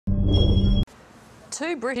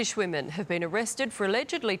Two British women have been arrested for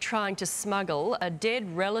allegedly trying to smuggle a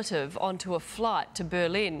dead relative onto a flight to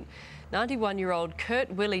Berlin. 91-year-old Kurt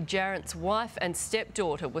Willie Jarrant's wife and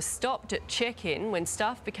stepdaughter were stopped at check-in when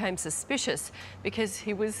staff became suspicious because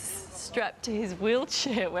he was strapped to his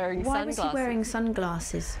wheelchair wearing sunglasses. Why was he wearing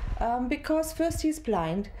sunglasses? Because first he's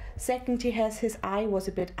blind, second his eye was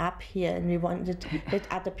a bit up here and we wanted that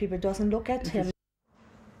other people doesn't look at him.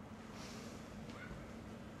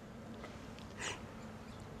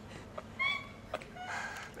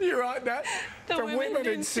 You're right, Nat. The women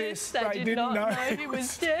insist they did not know he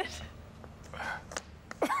was dead.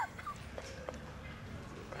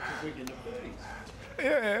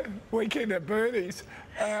 Yeah, weekend at Bernie's.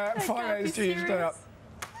 Finance used up.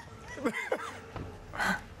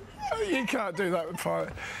 You can't do that with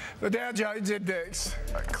finance. The Dow Jones Index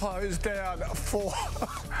closed down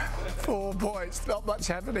 4 points. Not much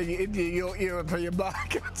happening in the European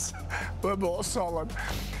markets. We're more solid.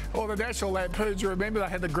 Or the National Lampoons, you remember they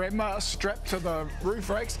had the grandma strapped to the roof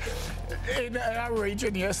racks. In our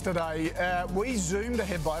region yesterday, we zoomed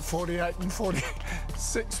ahead by 48 and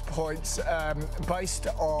 46 points based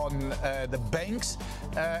on the banks.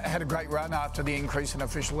 Had a great run after the increase in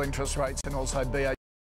official interest rates and also BA.